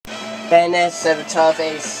Bennett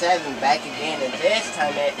 1287 back again, and this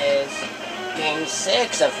time it is Game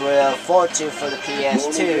 6 of Wheel of Fortune for the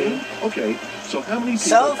PS2. Okay, so how many people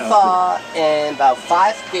So far, in about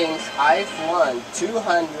 5 games, I've won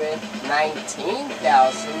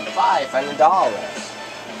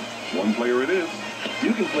 $219,500. One player it is.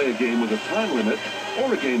 You can play a game with a time limit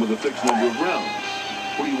or a game with a fixed number of rounds.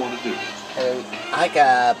 What do you want to do? And I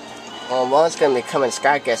got, well, one's going to be coming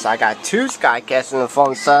Sky Guest. I got 2 Sky Guests in the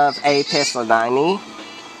form of a Pistol 90.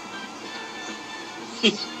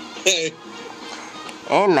 Hey.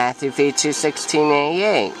 And Matthew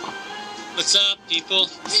V21688. What's up, people?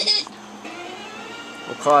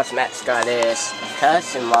 Of course, Matt's got his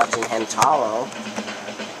cousin watching him Taro.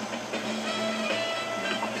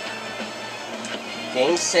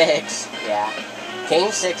 Game 6, yeah.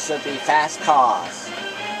 Game 6 will be fast cars.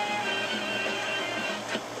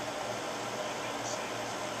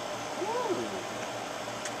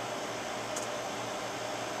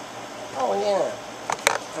 Oh yeah.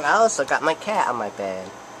 And I also got my cat on my bed.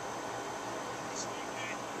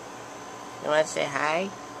 You want to say hi?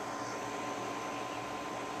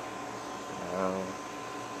 No.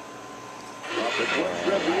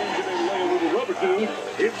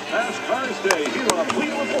 It's Fast Cars Day here on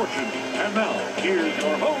Wheel of Fortune. And now, here's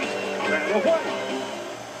your host, Vanna White.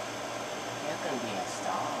 You're going to be a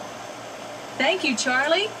star. Thank you,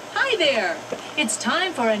 Charlie. Hi there. It's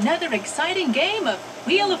time for another exciting game of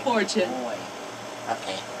Wheel of Fortune. Boy.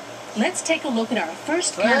 Okay. Let's take a look at our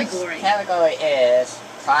first First category. category is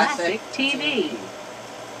Classic TV.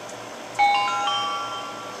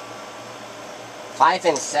 5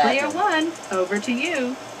 and 7. Player 1, over to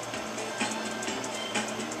you.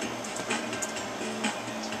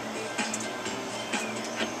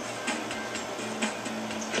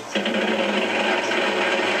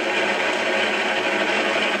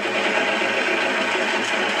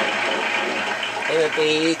 It would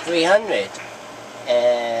be 300.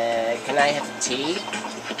 Can I have tea?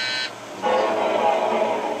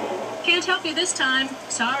 Can't help you this time.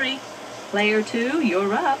 Sorry. Player 2,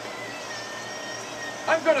 you're up.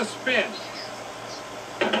 I'm gonna spin.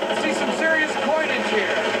 Let's see some serious coinage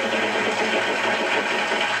here.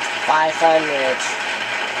 500.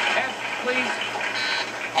 F, please.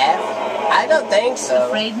 F? I don't think so.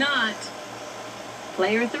 Afraid not.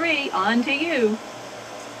 Player 3, on to you.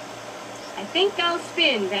 I think I'll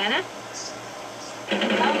spin, Vanna.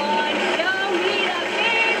 Come on, show me the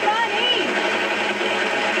big money!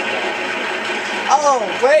 Oh,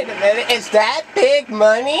 wait a minute. Is that big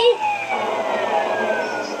money?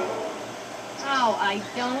 Oh, I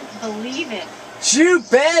don't believe it. You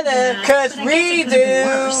better, Yeah, cause but I we guess it could've been do.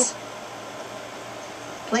 worse.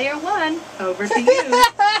 Player 1, over to you.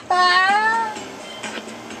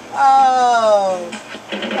 Oh,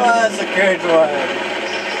 that's a good one.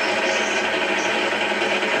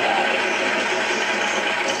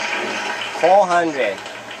 $400.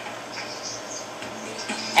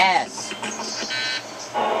 S.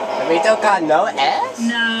 And we don't got no S?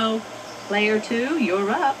 No. Player 2, you're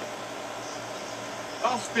up.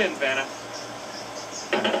 I'll spin, Vanna.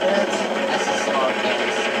 That's a small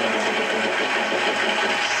case.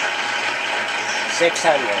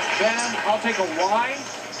 600. Vanna, I'll take a Y.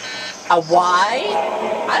 A Y?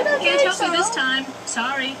 I don't Can't think help so. you this time.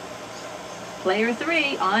 Sorry. Player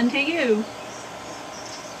 3, on to you.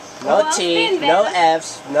 No Well, T, spin, no Vanna.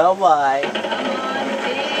 F's, no Y. Come on,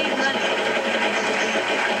 big money.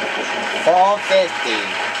 450.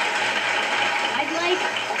 I'd like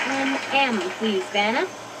an M, please, Vanna.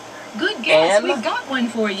 Good guess. M? We've got one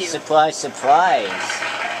for you. Surprise, surprise.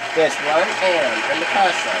 There's one M in the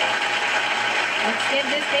puzzle. Let's give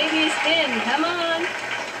this baby a spin. Come on.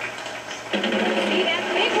 Let's see that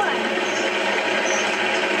big one.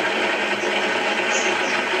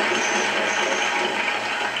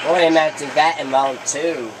 Boy, imagine that amount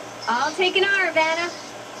too. I'll take an R, Vanna.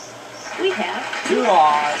 We have. 2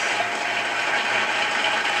 R's.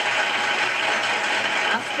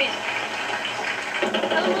 I'll spin.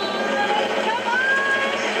 Come on. Come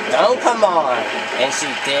on. Don't come on. And she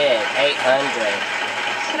did. 800.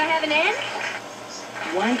 Could I have an N?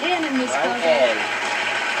 One in this One puzzle. N.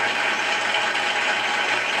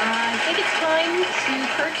 I think it's time to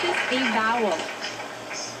purchase a vowel.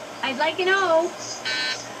 I'd like an O.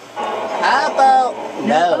 How about No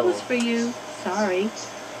no? O's for you. Sorry.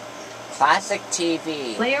 Classic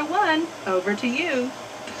TV. Player 1, over to you.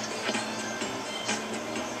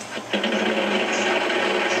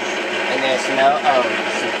 And there's no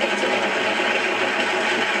O's.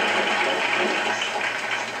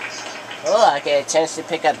 Oh, I get a chance to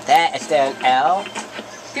pick up that. Is there an L?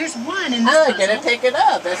 There's one in this I'm puzzle. gonna pick it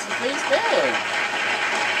up. That's the free spin.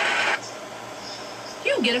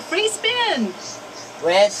 You get a free spin.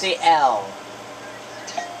 Where's the L?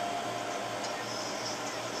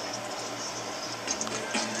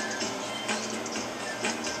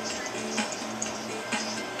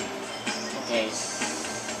 Okay,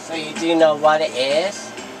 so you do know what it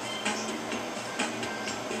is?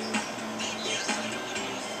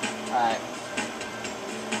 Alright.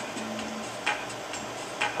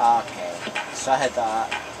 Okay, so I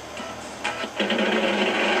thought.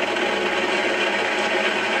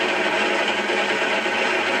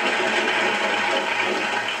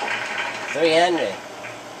 $300.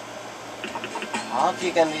 I hope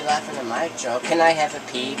you're gonna be laughing at my joke. Can I have a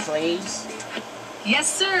pee, please? Yes,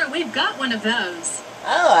 sir. We've got one of those.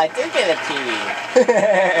 Oh, I did get a pee.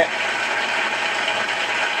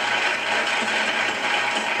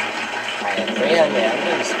 I have 300. I'm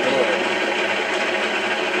gonna spin.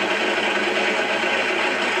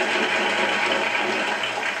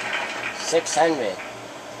 $600.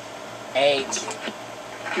 H.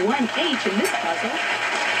 One H in this puzzle.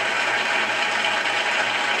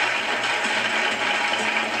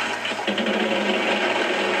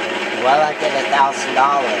 Well, I get $1,000.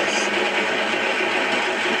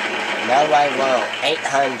 No, I won't.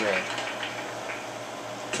 800.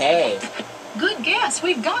 Okay. Good guess.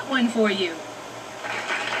 We've got one for you.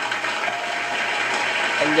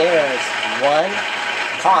 And there's one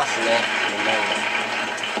consonant remaining.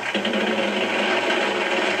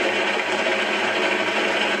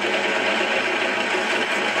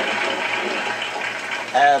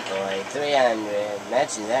 Oh boy, 300.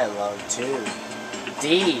 Mention that alone too.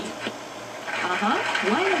 D.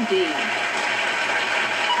 One D.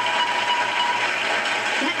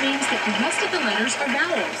 That means that the rest of the letters are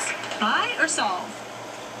vowels. Buy or solve?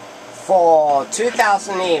 For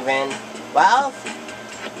 2,000 even. Well,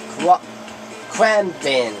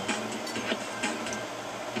 Cramden.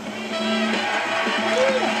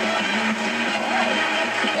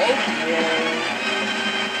 Thank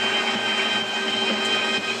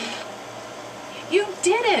you. You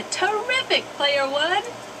did it! Terrific, player one!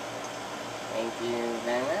 Thank you,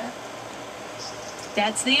 Vanna.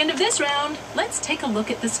 That's the end of this round. Let's take a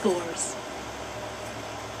look at the scores.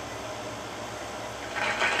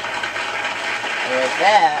 And with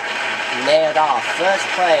that, nailed off first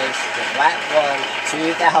place with flat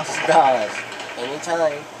 $2,000.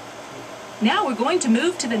 Anytime. Now we're going to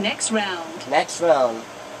move to the next round. Next round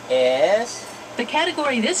is The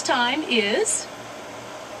category this time is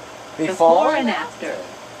before and after.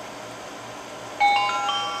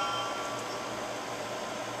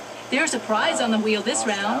 There's a prize on the wheel this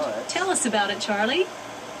round. Tell us about it, Charlie.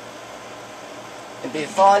 And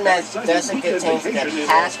before and after doesn't contain the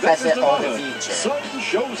past, present, or the future. Sun,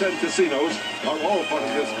 shows, and casinos are all part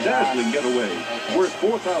of this dazzling getaway worth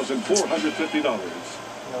 $4,450.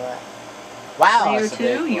 Wow. Player that's a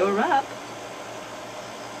big two, one. you're up.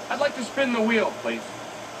 I'd like to spin the wheel, please.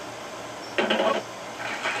 Before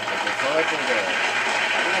I do this,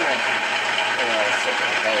 I'm gonna sit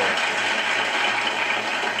there.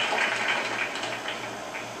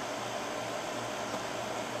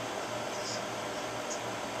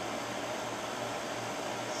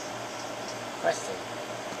 Question.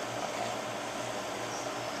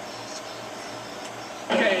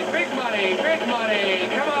 Okay, big money, big money.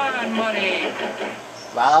 Come on, money.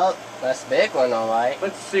 Well, that's a big one, alright.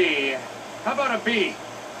 Let's see. How about a B?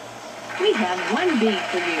 We have one B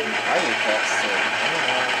for you. Oh, you can't see.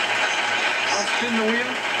 I'll spin the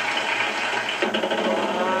wheel.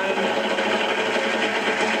 Come on.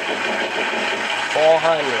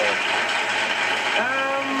 400.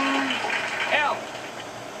 L.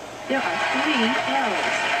 There are 3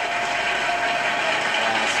 L's.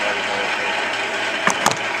 Last one,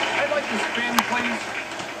 I'd like to spin, please.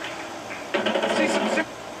 See some. baby.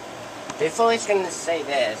 Before he's gonna say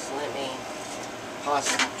this, let me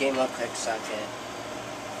pause the game real quick so I can.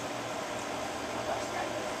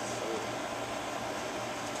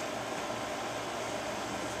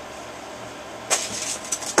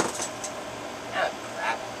 Oh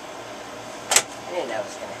crap. I didn't know it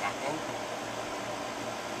was gonna happen.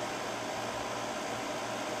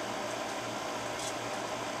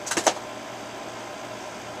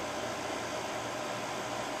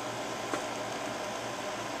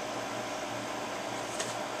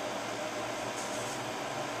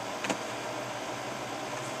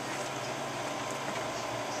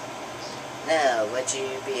 Now, would you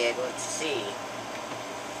be able to see?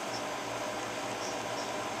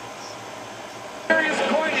 Serious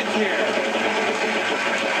coinage here.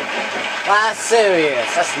 Wow,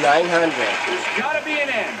 serious. That's 900. There's gotta be an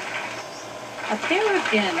N. A pair of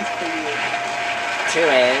N's for you. 2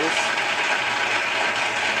 ends.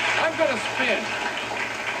 I'm gonna spin.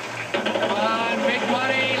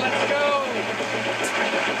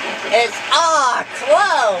 It's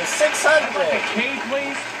close. 600. K,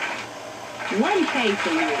 please. 1K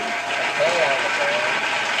for you.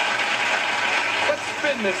 Let's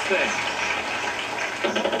spin this thing.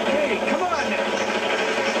 Hey, come on now.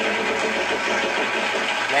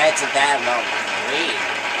 That's that long.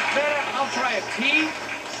 Vanna, I'll try a T.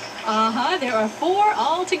 Uh-huh, there are 4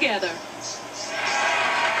 altogether.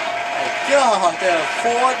 God, there are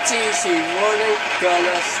 4 T's. He wasn't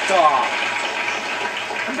gonna stop.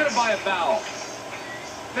 I'm gonna buy a vowel.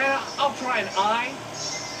 Vanna, I'll try an I.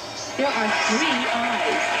 There are 3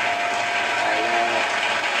 I's. I know.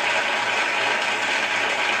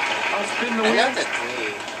 I'll spin the I know wheel. the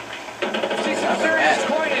 3. See some serious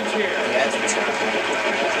coinage here. Yes, it's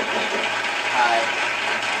Hi.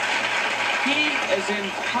 P as in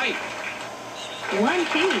pipe.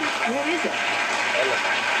 1P. Where is it?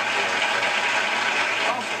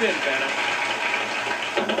 I'll spin, Vanna.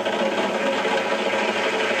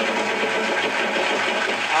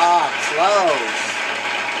 Close.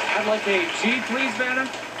 I'd like a G, please, Vanna.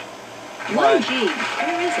 1G.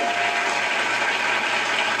 Where is it?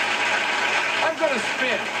 I'm gonna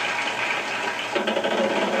spin.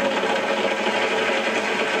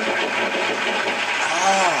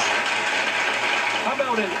 How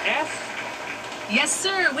about an S? Yes,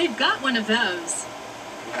 sir. We've got one of those.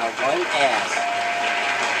 We got 1 S.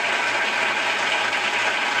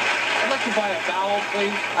 I'd like to buy a vowel,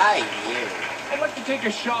 please. Hi, you. I'd like to take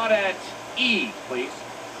a shot at E, please.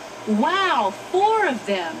 Wow, 4 of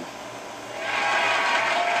them.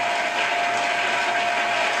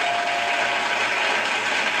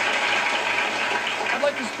 I'd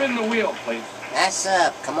like to spin the wheel, please. Mess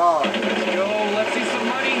up. Come on. Let's go. Let's see some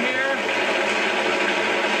money here.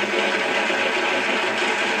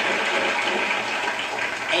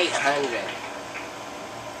 $800.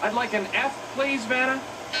 I'd like an F, please, Vanna.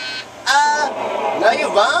 No, you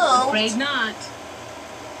won't. Afraid not.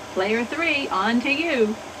 Player 3, on to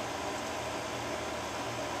you.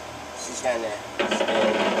 She's gonna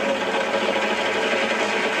spin.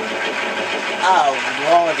 Oh,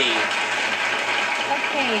 lordy.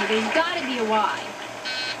 Okay, there's gotta be a Y.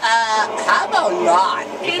 How about not?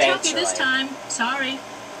 Can't help you this time. Sorry.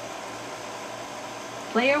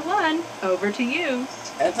 Player 1, over to you.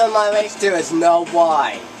 And for my race 2 is no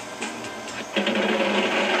Y.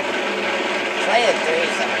 Player 3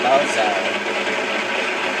 is a bozo.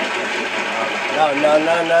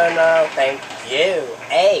 No. Thank you.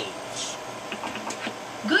 H.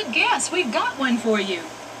 Good guess. We've got one for you. H.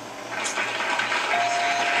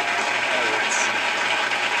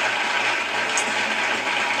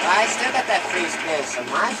 Well, I still got that free spin, so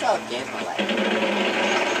might as well give away.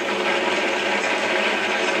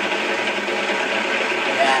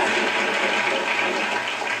 Yeah.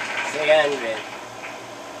 300.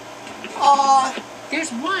 Oh, There's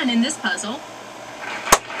 1 in this puzzle.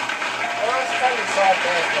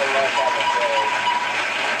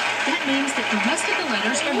 That means that the rest of the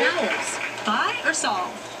letters are vowels. Buy or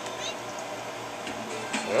solve?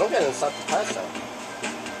 I'm gonna solve the puzzle.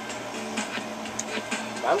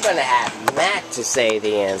 I'm gonna have Matt to say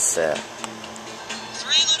the answer.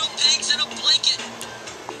 3 little pigs in a blanket.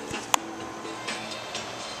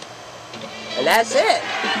 And that's it.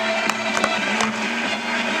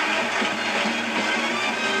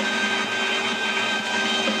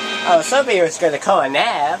 Oh, somebody was gonna call an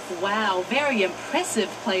F. Wow, very impressive,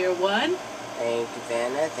 player 1. Thank you,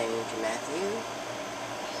 Vanna. Thank you, Matthew.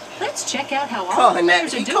 Let's check out how all Call the an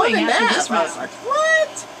players F. are He called doing an after F. this I was round. like,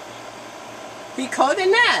 what? He called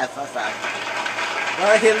an F. I thought,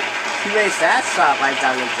 well, he raised that spotlight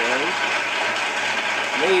down the drain.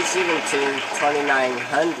 Leads even to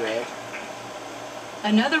 2,900.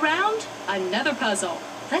 Another round, another puzzle.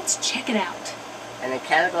 Let's check it out. And the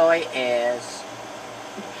category is...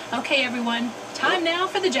 Okay, everyone, time now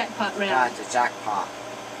for the jackpot round. got the jackpot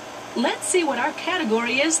Let's see what our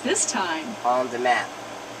category is this time. on the map.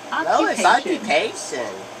 No, it's Occupation.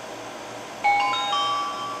 occupation.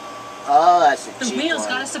 Oh, that's a The cheap wheel's one.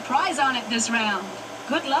 got a surprise on it this round.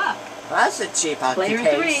 Good luck. That's a cheap Player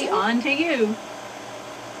occupation. 3, on to you.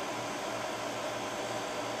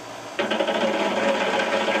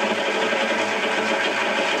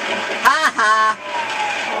 Ha ha!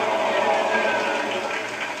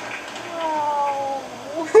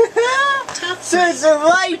 Tough She's one, a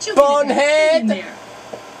right, but you'll get a good thing in bonehead! there.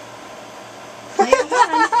 Player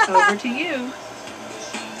 1, over to you.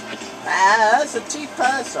 Ah, that's a cheap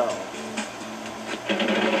puzzle.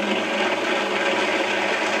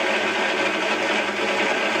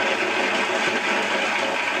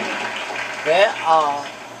 There are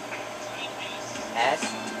S,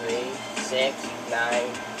 3, 6, 9,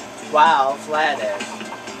 12 letters.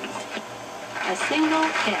 A single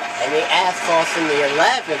S. And the F falls in the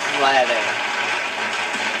 11th letter.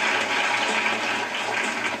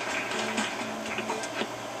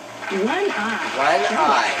 One I. One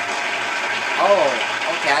I. Oh,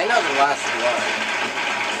 okay, I know the last one.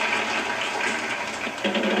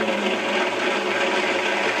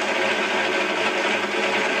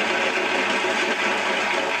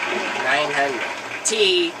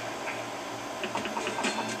 T.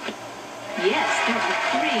 Yes, there are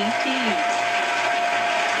 3 T's.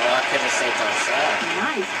 Well, I could have said those.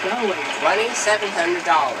 Nice going.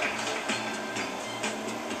 $2,700.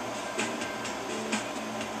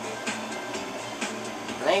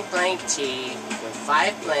 Blank blank T with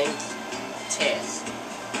 5 blanks test.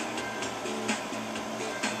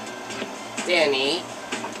 Danny,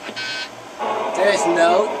 there's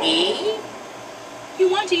no E? You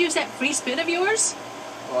want to use that free spin of yours?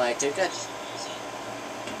 Well, I took it.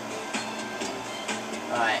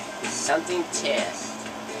 Alright, something test.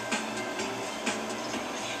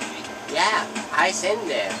 Yeah, I send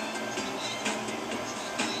there.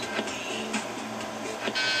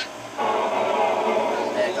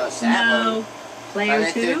 There goes that No. one. Player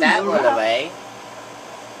I 2, threw that you're one up. away.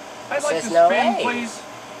 I'd like to Says no spin, A. please.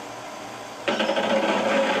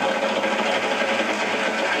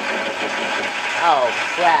 Oh,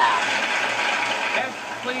 crap. F,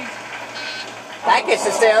 please. That gets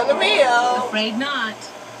to stay on the wheel. Afraid not.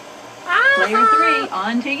 Ah. Player 3,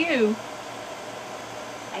 on to you.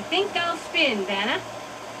 I think I'll spin, Vanna.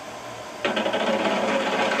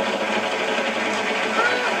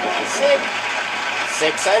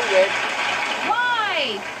 $600.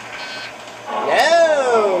 Why?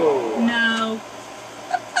 No. No.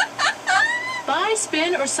 Buy,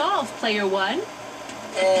 spin, or solve, player 1.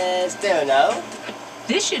 Still no.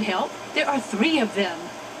 This should help. There are 3 of them.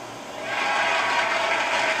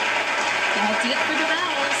 That's it for the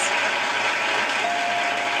vowels.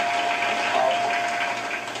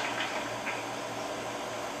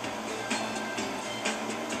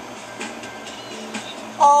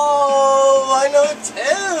 Oh, I know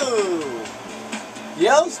too.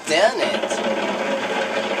 Yo's done it.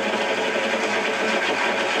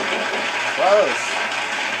 Close.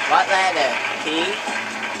 What letter? P?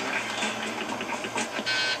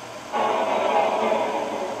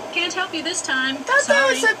 Can't help you this time. I thought that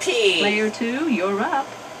Sorry. was a P. Player 2, you're up.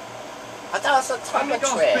 I thought it was a I think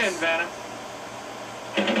I'll spin, tomatress. Vanna.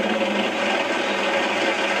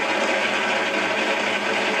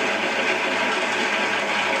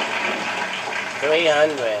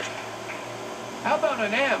 $300. How about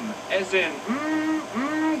an M, as in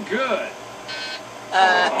good?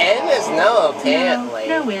 N is no, apparently.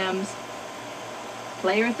 No M's.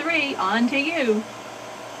 Player 3, on to you.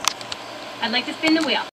 I'd like to spin the wheel.